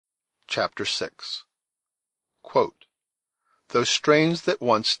Chapter 6 Quote, Those strains that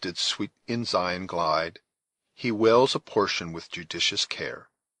once did sweet in Zion glide, He wills apportion with judicious care,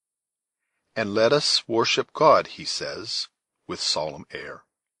 And let us worship God, he says, with solemn air.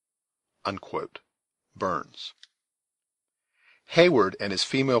 Unquote. Burns. Hayward and his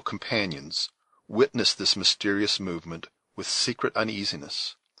female companions witnessed this mysterious movement with secret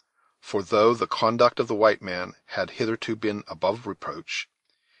uneasiness, for though the conduct of the white man had hitherto been above reproach,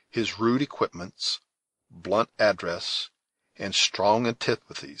 his rude equipments, blunt address, and strong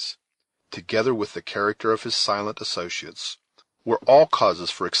antipathies, together with the character of his silent associates, were all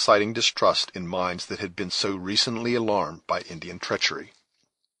causes for exciting distrust in minds that had been so recently alarmed by Indian treachery.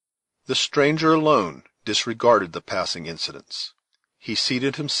 The stranger alone disregarded the passing incidents. He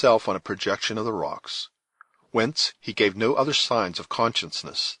seated himself on a projection of the rocks, whence he gave no other signs of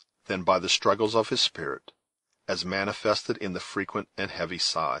consciousness than by the struggles of his spirit, as manifested in the frequent and heavy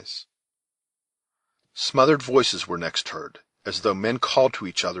sighs. Smothered voices were next heard, as though men called to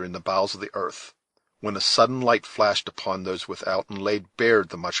each other in the bowels of the earth, when a sudden light flashed upon those without and laid bare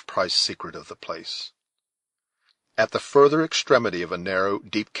the much-prized secret of the place. At the further extremity of a narrow,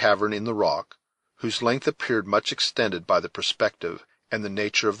 deep cavern in the rock, whose length appeared much extended by the perspective and the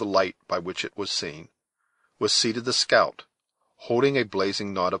nature of the light by which it was seen, was seated the scout, holding a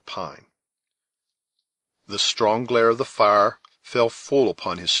blazing knot of pine. The strong glare of the fire fell full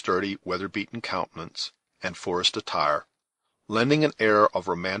upon his sturdy, weather-beaten countenance and forest attire, lending an air of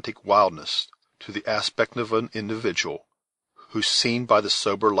romantic wildness to the aspect of an individual who, seen by the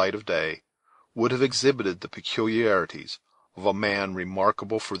sober light of day, would have exhibited the peculiarities of a man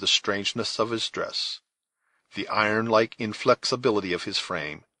remarkable for the strangeness of his dress, the iron-like inflexibility of his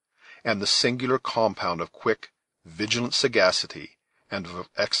frame, and the singular compound of quick, vigilant sagacity and of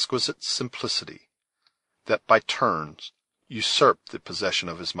exquisite simplicity, that by turns usurped the possession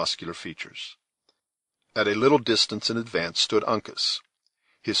of his muscular features. At a little distance in advance stood Uncas,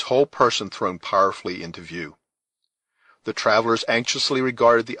 his whole person thrown powerfully into view. The travelers anxiously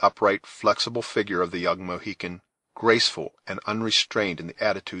regarded the upright, flexible figure of the young Mohican, graceful and unrestrained in the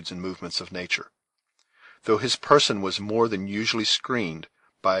attitudes and movements of nature, though his person was more than usually screened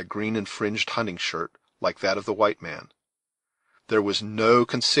by a green and fringed hunting shirt like that of the white man. There was no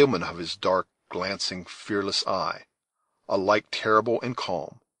concealment of his dark, glancing, fearless eye, alike terrible and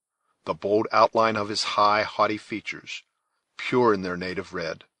calm, the bold outline of his high, haughty features, pure in their native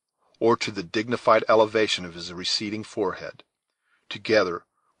red, or to the dignified elevation of his receding forehead, together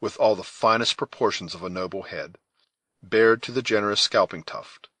with all the finest proportions of a noble head, bared to the generous scalping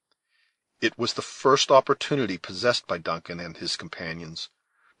tuft. It was the first opportunity possessed by Duncan and his companions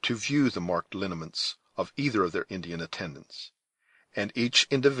to view the marked lineaments of either of their Indian attendants, and each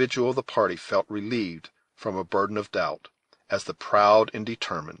individual of the party felt relieved from a burden of doubt, as the proud and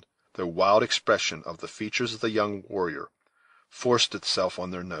determined, though wild expression of the features of the young warrior forced itself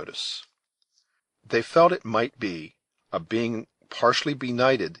on their notice. They felt it might be a being partially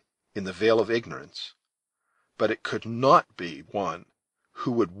benighted in the veil of ignorance, but it could not be one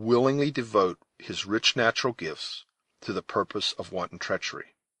who would willingly devote his rich natural gifts to the purpose of wanton treachery.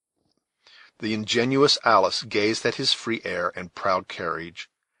 The ingenuous Alice gazed at his free air and proud carriage,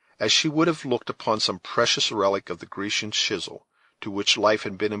 as she would have looked upon some precious relic of the Grecian chisel to which life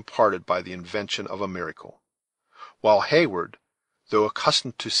had been imparted by the invention of a miracle, while Hayward, though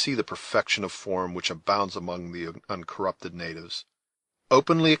accustomed to see the perfection of form which abounds among the uncorrupted natives,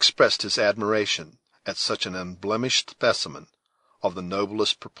 openly expressed his admiration at such an unblemished specimen of the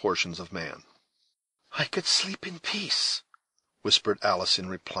noblest proportions of man. "I could sleep in peace," whispered Alice in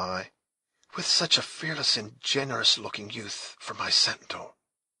reply, "with such a fearless and generous-looking youth for my sentinel.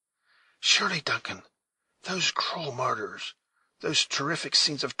 Surely, Duncan, those cruel murders, those terrific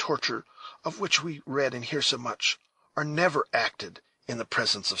scenes of torture of which we read and hear so much, are never acted in the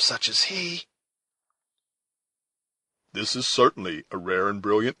presence of such as he." "This is certainly a rare and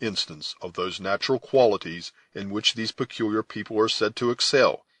brilliant instance of those natural qualities in which these peculiar people are said to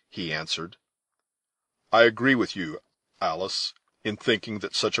excel," he answered. "I agree with you, Alice, in thinking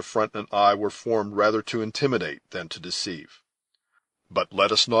that such a front and eye were formed rather to intimidate than to deceive. But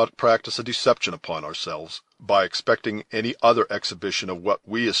let us not practice a deception upon ourselves by expecting any other exhibition of what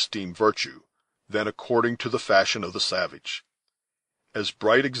we esteem virtue than according to the fashion of the savage. As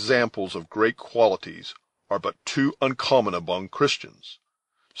bright examples of great qualities are but too uncommon among Christians,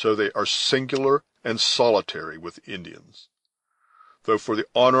 so they are singular and solitary with Indians, though for the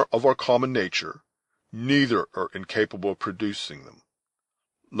honor of our common nature, neither are incapable of producing them.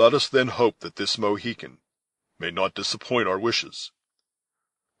 Let us then hope that this Mohican may not disappoint our wishes,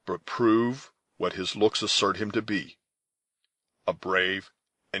 but prove what his looks assert him to be, a brave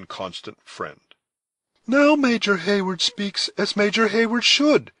and constant friend." "Now Major Hayward speaks as Major Hayward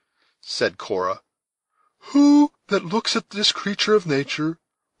should," said Cora. "Who that looks at this creature of nature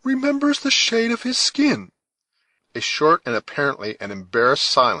remembers the shade of his skin?" A short and apparently an embarrassed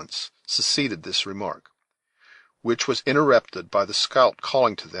silence succeeded this remark, which was interrupted by the scout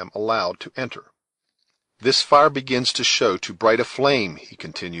calling to them aloud to enter. "This fire begins to show too bright a flame," he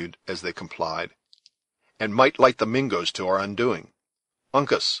continued, as they complied, "and might light the Mingoes to our undoing.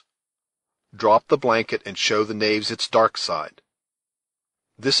 Uncas, drop the blanket and show the knaves its dark side.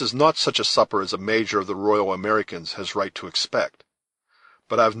 This is not such a supper as a major of the Royal Americans has right to expect,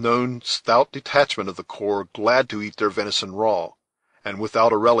 but I've known stout detachment of the corps glad to eat their venison raw, and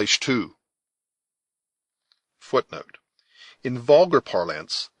without a relish too." Footnote: In vulgar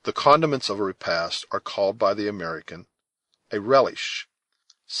parlance, the condiments of a repast are called by the American a relish,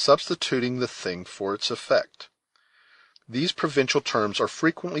 substituting the thing for its effect. These provincial terms are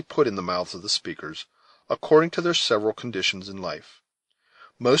frequently put in the mouths of the speakers, according to their several conditions in life.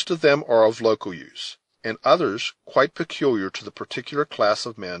 Most of them are of local use, and others quite peculiar to the particular class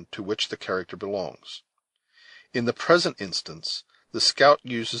of men to which the character belongs. In the present instance, the scout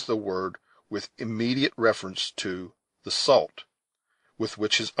uses the word with immediate reference to the salt, with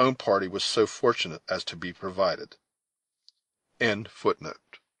which his own party was so fortunate as to be provided.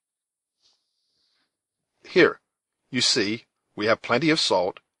 Here, you see, we have plenty of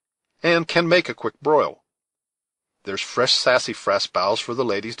salt, and can make a quick broil. There's fresh sassafras boughs for the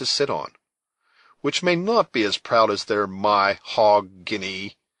ladies to sit on, which may not be as proud as their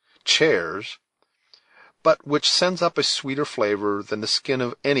mahogany chairs, but which sends up a sweeter flavor than the skin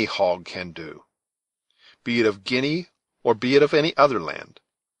of any hog can do, be it of Guinea or be it of any other land.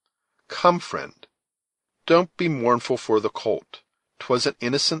 Come, friend, don't be mournful for the colt. 'Twas an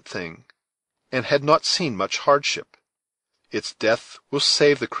innocent thing, and had not seen much hardship. Its death will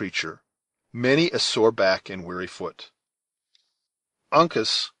save the creature many a sore back and weary foot."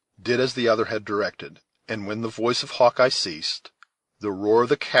 Uncas did as the other had directed, and when the voice of Hawkeye ceased, the roar of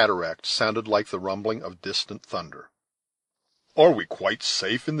the cataract sounded like the rumbling of distant thunder. "Are we quite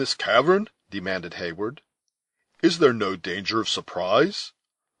safe in this cavern?" demanded Heyward. "Is there no danger of surprise?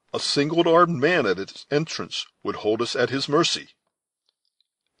 A single armed man at its entrance would hold us at his mercy."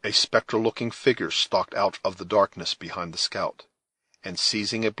 A spectral-looking figure stalked out of the darkness behind the scout, and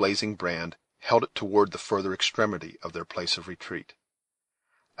seizing a blazing brand, held it toward the further extremity of their place of retreat.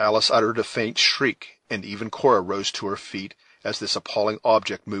 Alice uttered a faint shriek, and even Cora rose to her feet as this appalling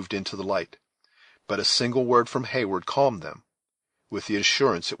object moved into the light, but a single word from Heyward calmed them, with the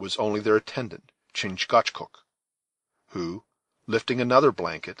assurance it was only their attendant, Chingachgook, who, lifting another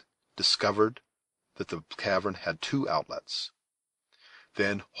blanket, discovered that the cavern had two outlets.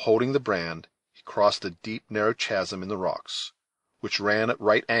 Then, holding the brand, he crossed a deep, narrow chasm in the rocks, which ran at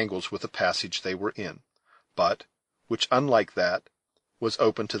right angles with the passage they were in, but which, unlike that, was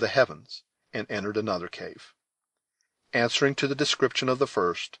open to the heavens, and entered another cave, answering to the description of the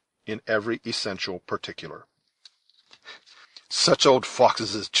first in every essential particular. "Such old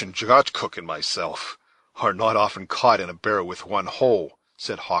foxes as Chingachgook and myself are not often caught in a barrow with one hole,"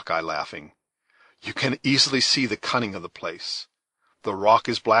 said Hawkeye, laughing. "You can easily see the cunning of the place. The rock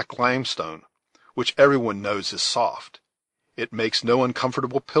is black limestone, which everyone knows is soft. It makes no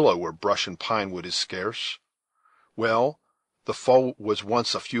uncomfortable pillow where brush and pine wood is scarce. Well, the fall was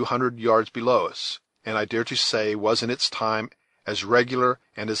once a few hundred yards below us, and I dare to say was in its time as regular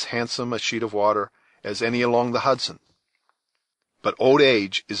and as handsome a sheet of water as any along the Hudson. But old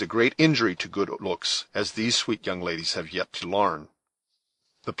age is a great injury to good looks, as these sweet young ladies have yet to learn.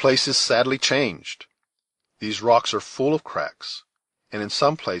 The place is sadly changed. These rocks are full of cracks, and in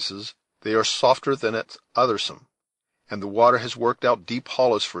some places they are softer than at othersome, and the water has worked out deep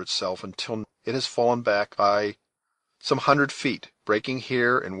hollows for itself until it has fallen back some 100 feet, breaking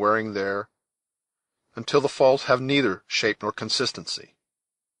here and wearing there, until the falls have neither shape nor consistency."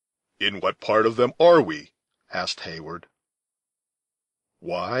 "In what part of them are we?" asked Heyward.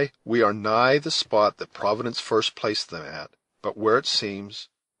 "Why, we are nigh the spot that Providence first placed them at, but where it seems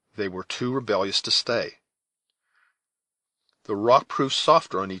they were too rebellious to stay. The rock proved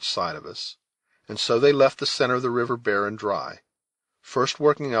softer on each side of us, and so they left the center of the river bare and dry, first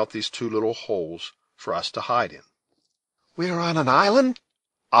working out these two little holes for us to hide in." "We are on an island?"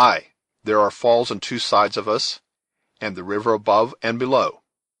 "Aye, there are falls on two sides of us, and the river above and below.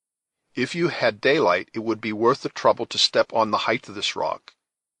 If you had daylight, it would be worth the trouble to step on the height of this rock,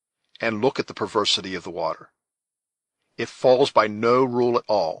 and look at the perversity of the water. It falls by no rule at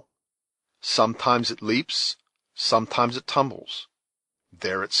all. Sometimes it leaps, sometimes it tumbles.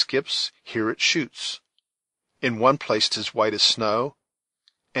 There it skips, here it shoots. In one place 'tis white as snow,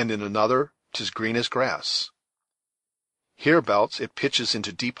 and in another 'tis green as grass. Hereabouts it pitches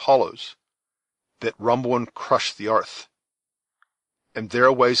into deep hollows, that rumble and crush the earth, and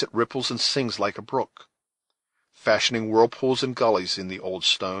thereaways it ripples and sings like a brook, fashioning whirlpools and gullies in the old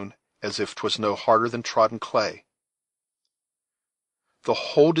stone, as if 'twas no harder than trodden clay.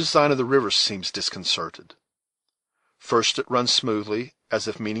 The whole design of the river seems disconcerted. First it runs smoothly, as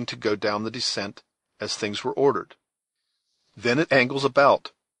if meaning to go down the descent as things were ordered. Then it angles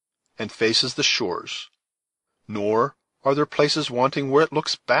about, and faces the shores, nor are there places wanting where it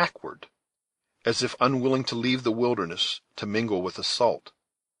looks backward, as if unwilling to leave the wilderness to mingle with the salt.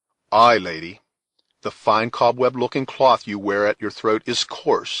 Ay, lady, the fine cobweb-looking cloth you wear at your throat is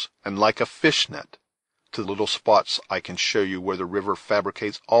coarse and like a fish-net to the little spots I can show you where the river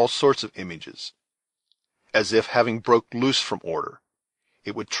fabricates all sorts of images, as if, having broke loose from order,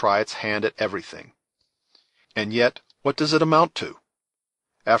 it would try its hand at everything. And yet, what does it amount to?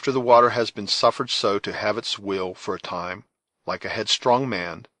 After the water has been suffered so to have its will for a time, like a headstrong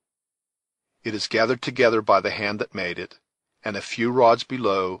man, it is gathered together by the hand that made it, and a few rods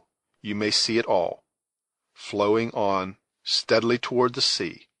below you may see it all, flowing on steadily toward the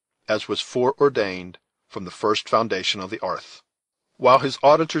sea, as was foreordained from the first foundation of the earth. While his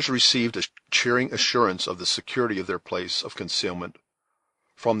auditors received a cheering assurance of the security of their place of concealment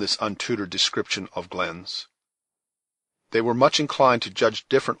from this untutored description of glens, they were much inclined to judge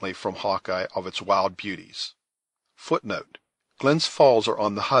differently from Hawkeye of its wild beauties. Footnote: Glens Falls are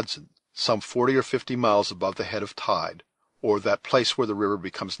on the Hudson, some 40 or 50 miles above the head of tide, or that place where the river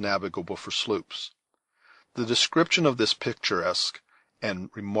becomes navigable for sloops. The description of this picturesque and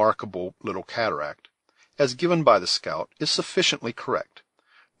remarkable little cataract, as given by the scout, is sufficiently correct,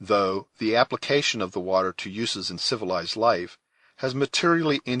 though the application of the water to uses in civilized life has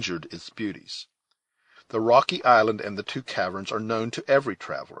materially injured its beauties. The rocky island and the two caverns are known to every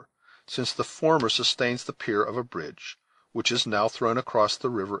traveler, since the former sustains the pier of a bridge, which is now thrown across the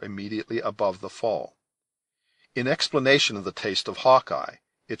river immediately above the fall. In explanation of the taste of Hawkeye,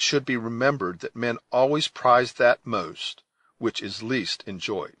 it should be remembered that men always prize that most which is least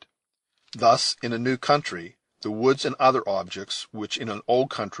enjoyed. Thus, in a new country, the woods and other objects which in an old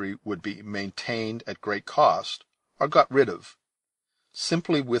country would be maintained at great cost are got rid of,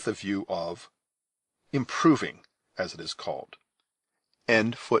 simply with a view of improving, as it is called.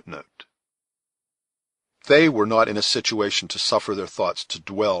 End footnote. They were not in a situation to suffer their thoughts to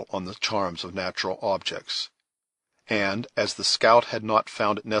dwell on the charms of natural objects, and, as the scout had not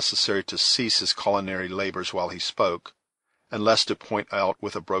found it necessary to cease his culinary labors while he spoke, unless to point out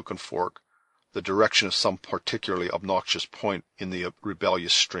with a broken fork the direction of some particularly obnoxious point in the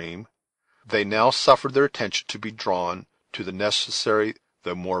rebellious stream, they now suffered their attention to be drawn to the necessary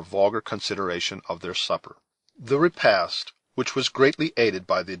though more vulgar consideration of their supper. The repast, which was greatly aided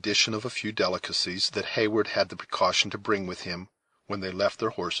by the addition of a few delicacies that Hayward had the precaution to bring with him when they left their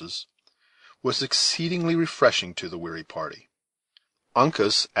horses, was exceedingly refreshing to the weary party.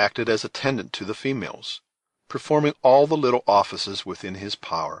 Uncas acted as attendant to the females, performing all the little offices within his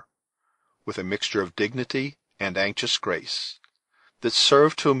power, with a mixture of dignity and anxious grace, that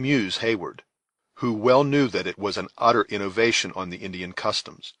served to amuse Hayward, who well knew that it was an utter innovation on the Indian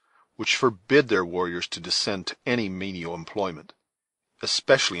customs, which forbid their warriors to descend to any menial employment,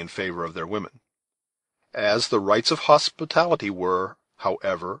 especially in favor of their women. As the rites of hospitality were,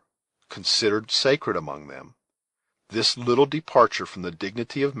 however, considered sacred among them, this little departure from the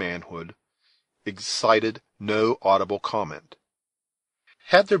dignity of manhood excited no audible comment.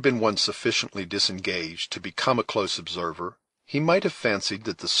 Had there been one sufficiently disengaged to become a close observer, he might have fancied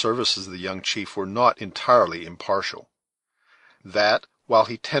that the services of the young chief were not entirely impartial; that, while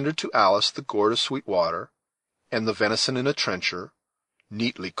he tendered to Alice the gourd of sweet water, and the venison in a trencher,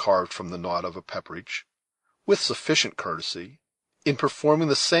 neatly carved from the knot of a pepperidge, with sufficient courtesy, in performing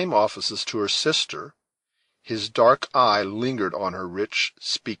the same offices to her sister, his dark eye lingered on her rich,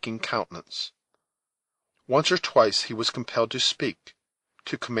 speaking countenance. Once or twice he was compelled to speak,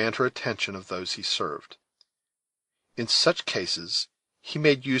 to command her attention of those he served. In such cases he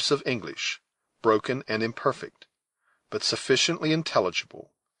made use of English, broken and imperfect, but sufficiently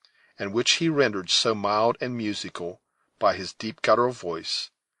intelligible, and which he rendered so mild and musical by his deep guttural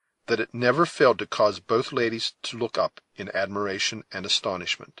voice, that it never failed to cause both ladies to look up in admiration and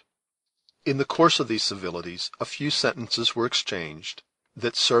astonishment. In the course of these civilities a few sentences were exchanged,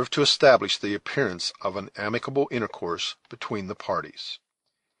 that served to establish the appearance of an amicable intercourse between the parties.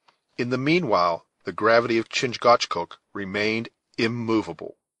 In the meanwhile the gravity of Chingachgook remained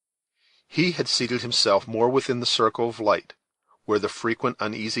immovable. He had seated himself more within the circle of light, where the frequent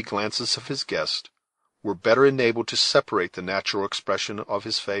uneasy glances of his guest were better enabled to separate the natural expression of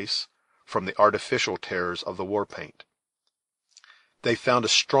his face from the artificial terrors of the war paint. They found a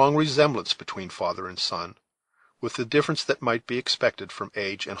strong resemblance between father and son, with the difference that might be expected from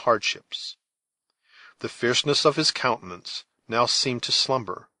age and hardships. The fierceness of his countenance now seemed to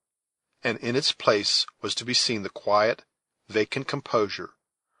slumber, and in its place was to be seen the quiet, vacant composure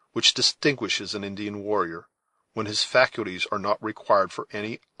which distinguishes an Indian warrior when his faculties are not required for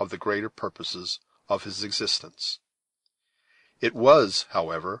any of the greater purposes of his existence. It was,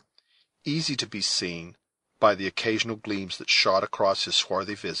 however, easy to be seen, by the occasional gleams that shot across his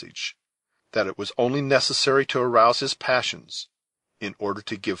swarthy visage, that it was only necessary to arouse his passions in order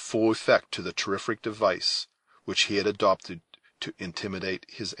to give full effect to the terrific device which he had adopted to intimidate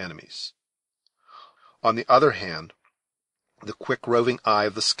his enemies. On the other hand, the quick roving eye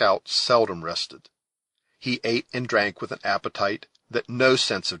of the scout seldom rested. He ate and drank with an appetite that no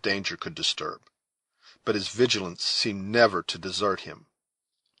sense of danger could disturb, but his vigilance seemed never to desert him.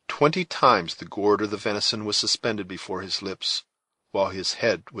 20 times the gourd or the venison was suspended before his lips, while his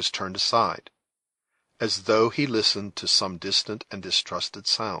head was turned aside, as though he listened to some distant and distrusted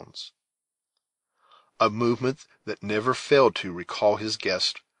sounds. A movement that never failed to recall his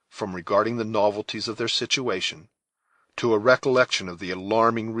guest from regarding the novelties of their situation to a recollection of the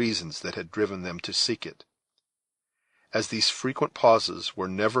alarming reasons that had driven them to seek it. As these frequent pauses were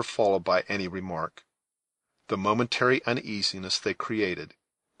never followed by any remark, the momentary uneasiness they created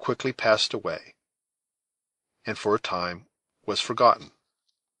quickly passed away, and for a time was forgotten.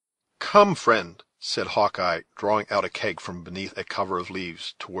 "Come, friend," said Hawkeye, drawing out a keg from beneath a cover of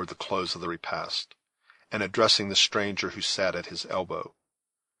leaves toward the close of the repast, and addressing the stranger who sat at his elbow,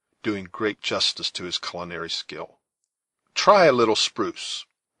 doing great justice to his culinary skill. "Try a little spruce.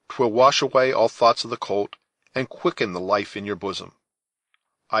 'Twill wash away all thoughts of the colt, and quicken the life in your bosom.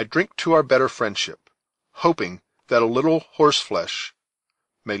 I drink to our better friendship, hoping that a little horseflesh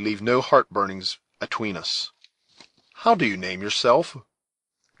may leave no heart-burnings atween us. How do you name yourself?"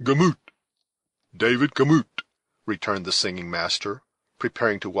 Gamut, David Gamut, returned the singing master,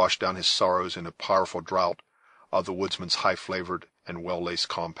 preparing to wash down his sorrows in a powerful draught of the woodsman's high-flavored and well-laced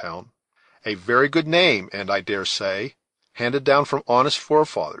compound. "A very good name, and, I dare say, handed down from honest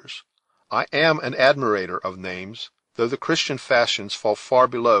forefathers. I am an admirator of names, though the Christian fashions fall far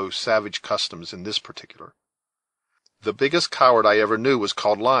below savage customs in this particular. The biggest coward I ever knew was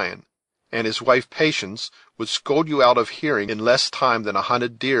called Lion, and his wife Patience would scold you out of hearing in less time than a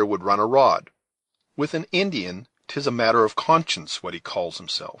hunted deer would run a rod. With an Indian 'tis a matter of conscience what he calls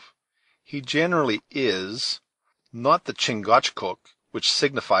himself. He generally is, not the Chingachgook, which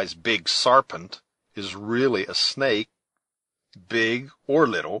signifies big sarpent, is really a snake, big or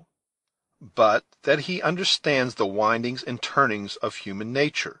little, but that he understands the windings and turnings of human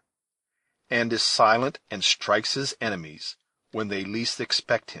nature, and is silent and strikes his enemies when they least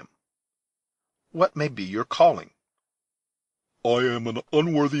expect him. What may be your calling?" I am an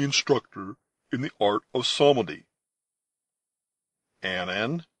unworthy instructor in the art of psalmody.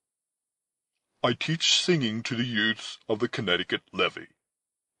 "And I teach singing to the youths of the Connecticut levee."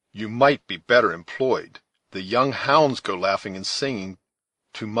 you might be better employed. The young hounds go laughing and singing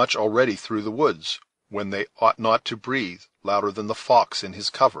too much already through the woods, when they ought not to breathe louder than the fox in his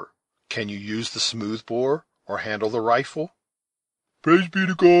cover. Can you use the smooth bore, or handle the rifle?" Praise be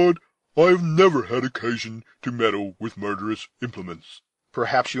to God, I have never had occasion to meddle with murderous implements.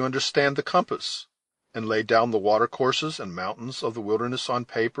 Perhaps you understand the compass, and lay down the watercourses and mountains of the wilderness on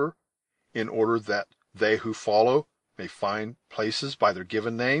paper, in order that they who follow may find places by their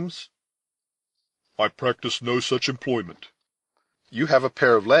given names? I practice no such employment. You have a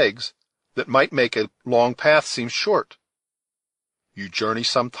pair of legs that might make a long path seem short. You journey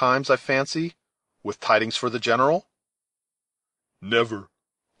sometimes, I fancy, with tidings for the general? Never.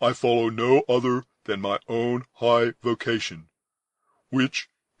 I follow no other than my own high vocation, which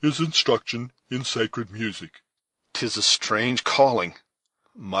is instruction in sacred music. 'Tis a strange calling,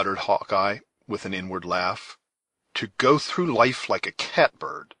 muttered Hawkeye with an inward laugh, to go through life like a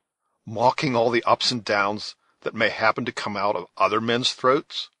catbird, mocking all the ups and downs that may happen to come out of other men's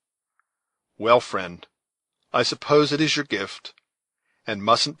throats. Well, friend, I suppose it is your gift, and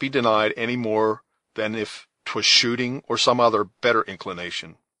mustn't be denied any more than if 'twas shooting or some other better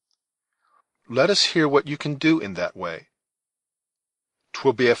inclination. Let us hear what you can do in that way.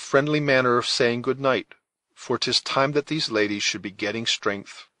 'Twill be a friendly manner of saying good night, for 'tis time that these ladies should be getting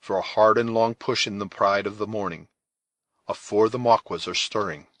strength for a hard and long push in the pride of the morning, afore the Maquas are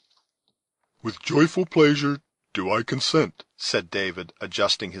stirring." With joyful pleasure do I consent, said David,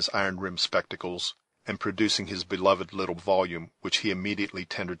 adjusting his iron-rimmed spectacles, and producing his beloved little volume, which he immediately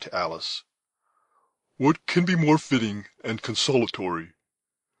tendered to Alice. What can be more fitting and consolatory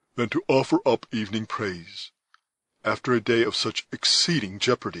than to offer up evening praise, after a day of such exceeding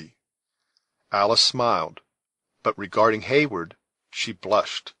jeopardy?" Alice smiled, but regarding Hayward, she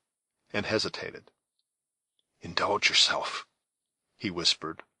blushed and hesitated. "Indulge yourself," he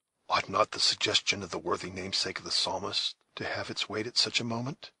whispered. "Ought not the suggestion of the worthy namesake of the psalmist to have its weight at such a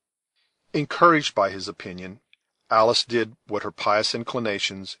moment?" Encouraged by his opinion, Alice did what her pious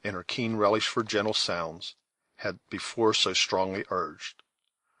inclinations and her keen relish for gentle sounds had before so strongly urged.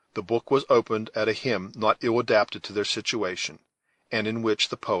 The book was opened at a hymn not ill adapted to their situation, and in which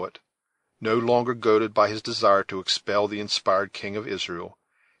the poet, no longer goaded by his desire to expel the inspired king of Israel,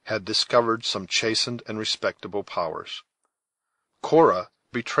 had discovered some chastened and respectable powers. Cora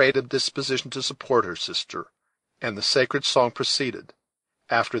betrayed a disposition to support her sister, and the sacred song proceeded,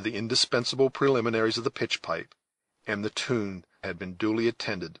 after the indispensable preliminaries of the pitch-pipe, and the tune had been duly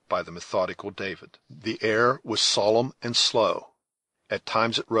attended by the methodical David. The air was solemn and slow. At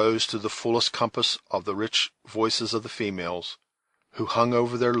times it rose to the fullest compass of the rich voices of the females, who hung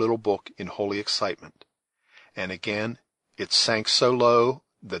over their little book in holy excitement, and again it sank so low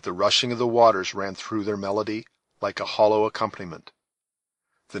that the rushing of the waters ran through their melody like a hollow accompaniment.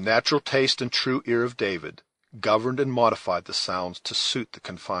 The natural taste and true ear of David governed and modified the sounds to suit the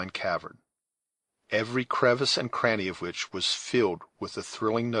confined cavern, every crevice and cranny of which was filled with the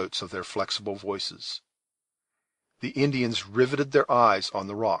thrilling notes of their flexible voices. The Indians riveted their eyes on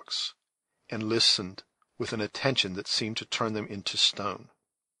the rocks, and listened with an attention that seemed to turn them into stone.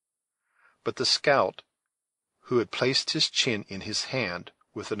 But the scout, who had placed his chin in his hand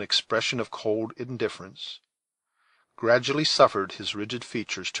with an expression of cold indifference, gradually suffered his rigid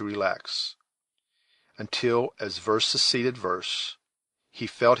features to relax, until, as verse succeeded verse, he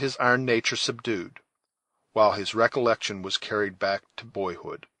felt his iron nature subdued, while his recollection was carried back to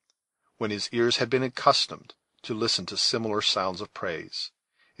boyhood, when his ears had been accustomed to listen to similar sounds of praise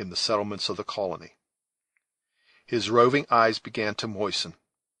in the settlements of the colony. His roving eyes began to moisten,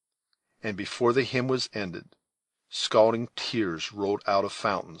 and before the hymn was ended, scalding tears rolled out of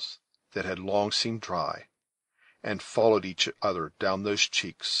fountains that had long seemed dry, and followed each other down those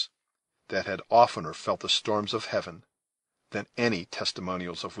cheeks that had oftener felt the storms of heaven than any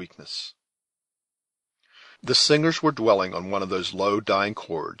testimonials of weakness. The singers were dwelling on one of those low, dying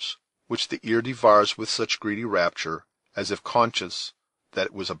chords which the ear devours with such greedy rapture as if conscious that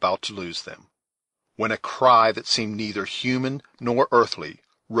it was about to lose them, when a cry that seemed neither human nor earthly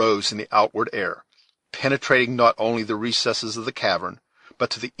rose in the outward air, penetrating not only the recesses of the cavern, but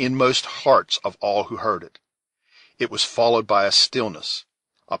to the inmost hearts of all who heard it. It was followed by a stillness,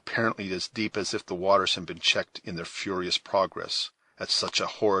 apparently as deep as if the waters had been checked in their furious progress at such a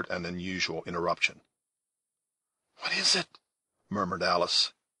horrid and unusual interruption. "What is it?" murmured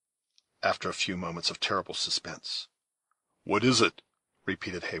Alice, after a few moments of terrible suspense. "What is it?"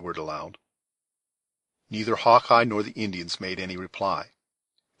 repeated Hayward aloud. Neither Hawkeye nor the Indians made any reply.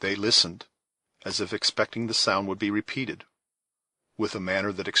 They listened, as if expecting the sound would be repeated, with a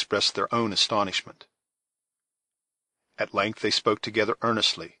manner that expressed their own astonishment. At length they spoke together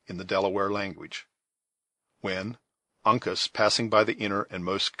earnestly in the Delaware language, when Uncas, passing by the inner and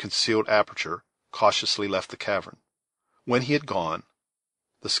most concealed aperture, cautiously left the cavern. When he had gone,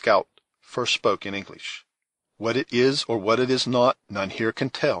 the scout first spoke in English. "What it is or what it is not, none here can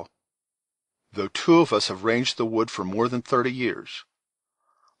tell, though two of us have ranged the wood for more than 30 years.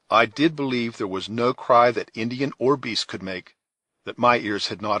 I did believe there was no cry that Indian or beast could make that my ears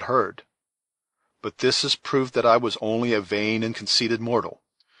had not heard. But this has proved that I was only a vain and conceited mortal."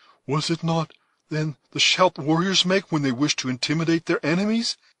 "Was it not, then, the shout warriors make when they wish to intimidate their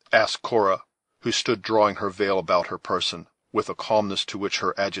enemies?" asked Cora, who stood drawing her veil about her person, with a calmness to which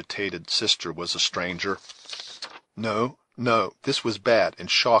her agitated sister was a stranger. No, this was bad and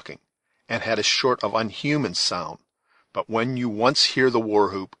shocking, and had a sort of unhuman sound, but when you once hear the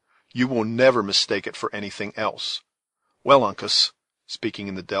war-whoop, you will never mistake it for anything else. Well, Uncas, speaking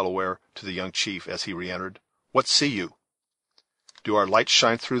in the Delaware to the young chief as he re-entered, what see you? Do our lights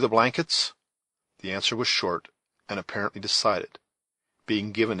shine through the blankets? The answer was short, and apparently decided,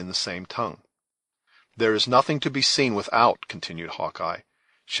 being given in the same tongue. "There is nothing to be seen without," continued Hawkeye,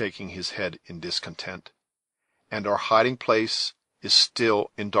 shaking his head in discontent, "and our hiding place is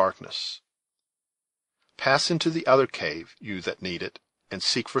still in darkness. Pass into the other cave, you that need it, and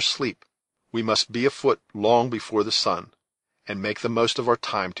seek for sleep. We must be afoot long before the sun, and make the most of our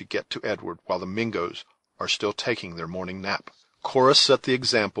time to get to Edward while the Mingoes are still taking their morning nap." Cora set the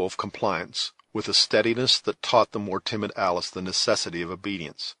example of compliance with a steadiness that taught the more timid Alice the necessity of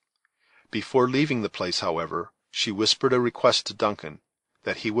obedience. Before leaving the place, however, she whispered a request to Duncan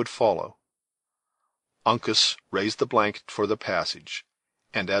that he would follow. Uncas raised the blanket for the passage,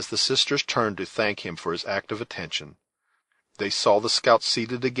 and as the sisters turned to thank him for his act of attention, they saw the scout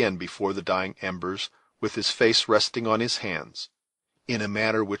seated again before the dying embers, with his face resting on his hands, in a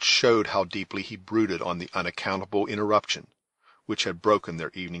manner which showed how deeply he brooded on the unaccountable interruption which had broken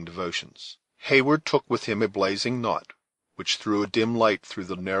their evening devotions. Heyward took with him a blazing knot, which threw a dim light through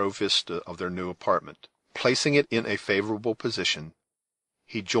the narrow vista of their new apartment. Placing it in a favorable position,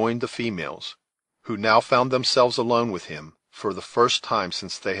 he joined the females, who now found themselves alone with him for the first time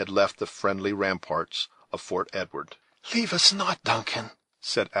since they had left the friendly ramparts of Fort Edward. "Leave us not, Duncan,"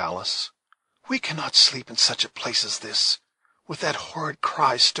 said Alice. "We cannot sleep in such a place as this, with that horrid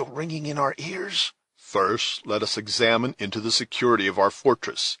cry still ringing in our ears." "First let us examine into the security of our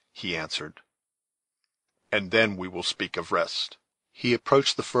fortress," he answered, "and then we will speak of rest." He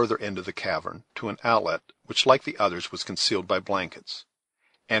approached the further end of the cavern, to an outlet which, like the others, was concealed by blankets,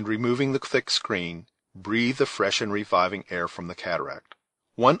 and, removing the thick screen, breathed the fresh and reviving air from the cataract.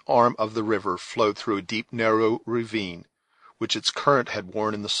 One arm of the river flowed through a deep, narrow ravine, which its current had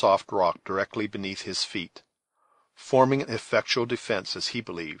worn in the soft rock directly beneath his feet, forming an effectual defense, as he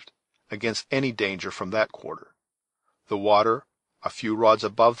believed, against any danger from that quarter. The water, a few rods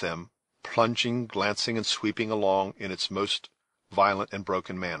above them, plunging, glancing, and sweeping along in its most violent and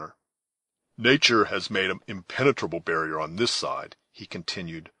broken manner. "Nature has made an impenetrable barrier on this side," he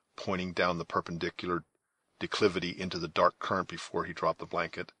continued, pointing down the perpendicular declivity into the dark current before he dropped the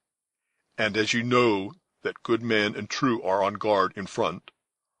blanket, "and as you know that good men and true are on guard in front,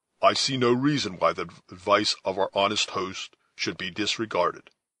 I see no reason why the advice of our honest host should be disregarded.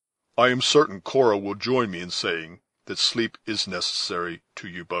 I am certain Cora will join me in saying that sleep is necessary to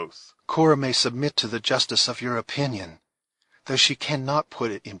you both." "Cora may submit to the justice of your opinion, though she cannot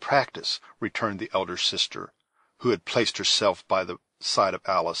put it in practice," returned the elder sister, who had placed herself by the side of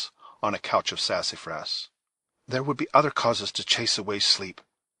Alice on a couch of sassafras. "There would be other causes to chase away sleep,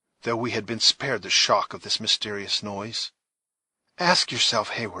 though we had been spared the shock of this mysterious noise. Ask yourself,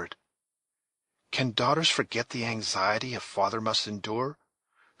 Heyward, can daughters forget the anxiety a father must endure,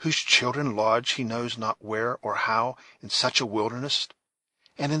 whose children lodge he knows not where or how, in such a wilderness,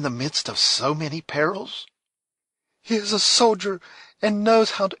 and in the midst of so many perils? He is a soldier, and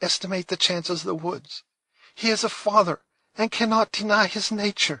knows how to estimate the chances of the woods. He is a father, and cannot deny his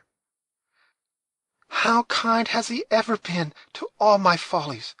nature. How kind has he ever been to all my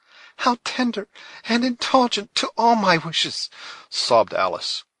follies! How tender and indulgent to all my wishes!" sobbed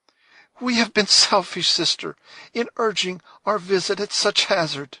Alice. "We have been selfish, sister, in urging our visit at such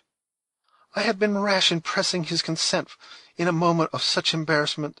hazard. I had been rash in pressing his consent in a moment of such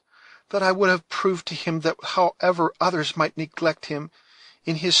embarrassment, that I would have proved to him that however others might neglect him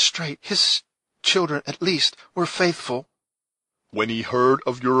in his strait, his children, at least, were faithful." "When he heard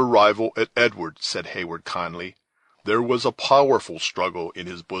of your arrival at Edward," said Heyward kindly, "there was a powerful struggle in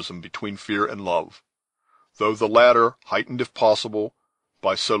his bosom between fear and love, though the latter, heightened if possible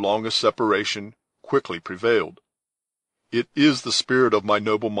by so long a separation, quickly prevailed. It is the spirit of my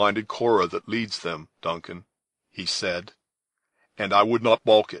noble-minded Cora that leads them, Duncan," he said, "and I would not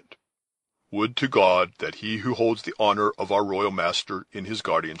balk it. Would to God that he who holds the honor of our royal master in his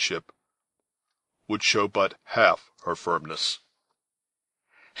guardianship would show but half her firmness."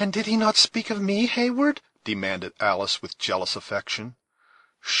 "And did he not speak of me, Heyward?" demanded Alice with jealous affection.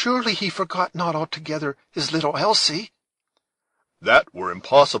 "Surely he forgot not altogether his little Elsie." "That were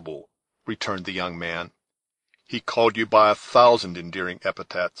impossible," returned the young man. "He called you by 1,000 endearing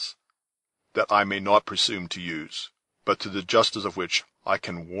epithets that I may not presume to use, but to the justice of which I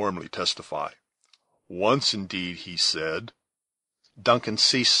can warmly testify. Once, indeed, he said—" Duncan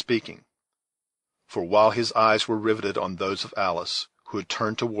ceased speaking, for while his eyes were riveted on those of Alice, who had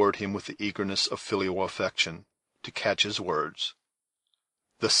turned toward him with the eagerness of filial affection, to catch his words,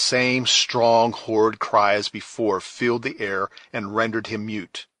 the same strong, horrid cry as before filled the air and rendered him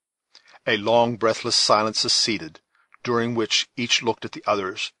mute. A long, breathless silence succeeded, during which each looked at the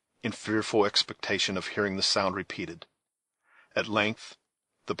others in fearful expectation of hearing the sound repeated. At length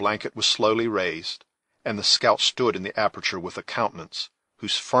the blanket was slowly raised, and the scout stood in the aperture with a countenance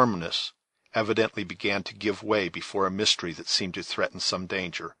whose firmness evidently began to give way before a mystery that seemed to threaten some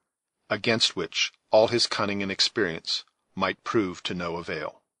danger, against which all his cunning and experience might prove to no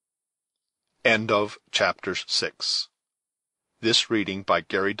avail. End of Chapter 6. This reading by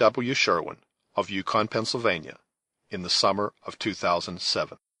Gary W. Sherwin of Yukon, Pennsylvania, in the summer of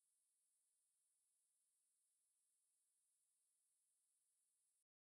 2007.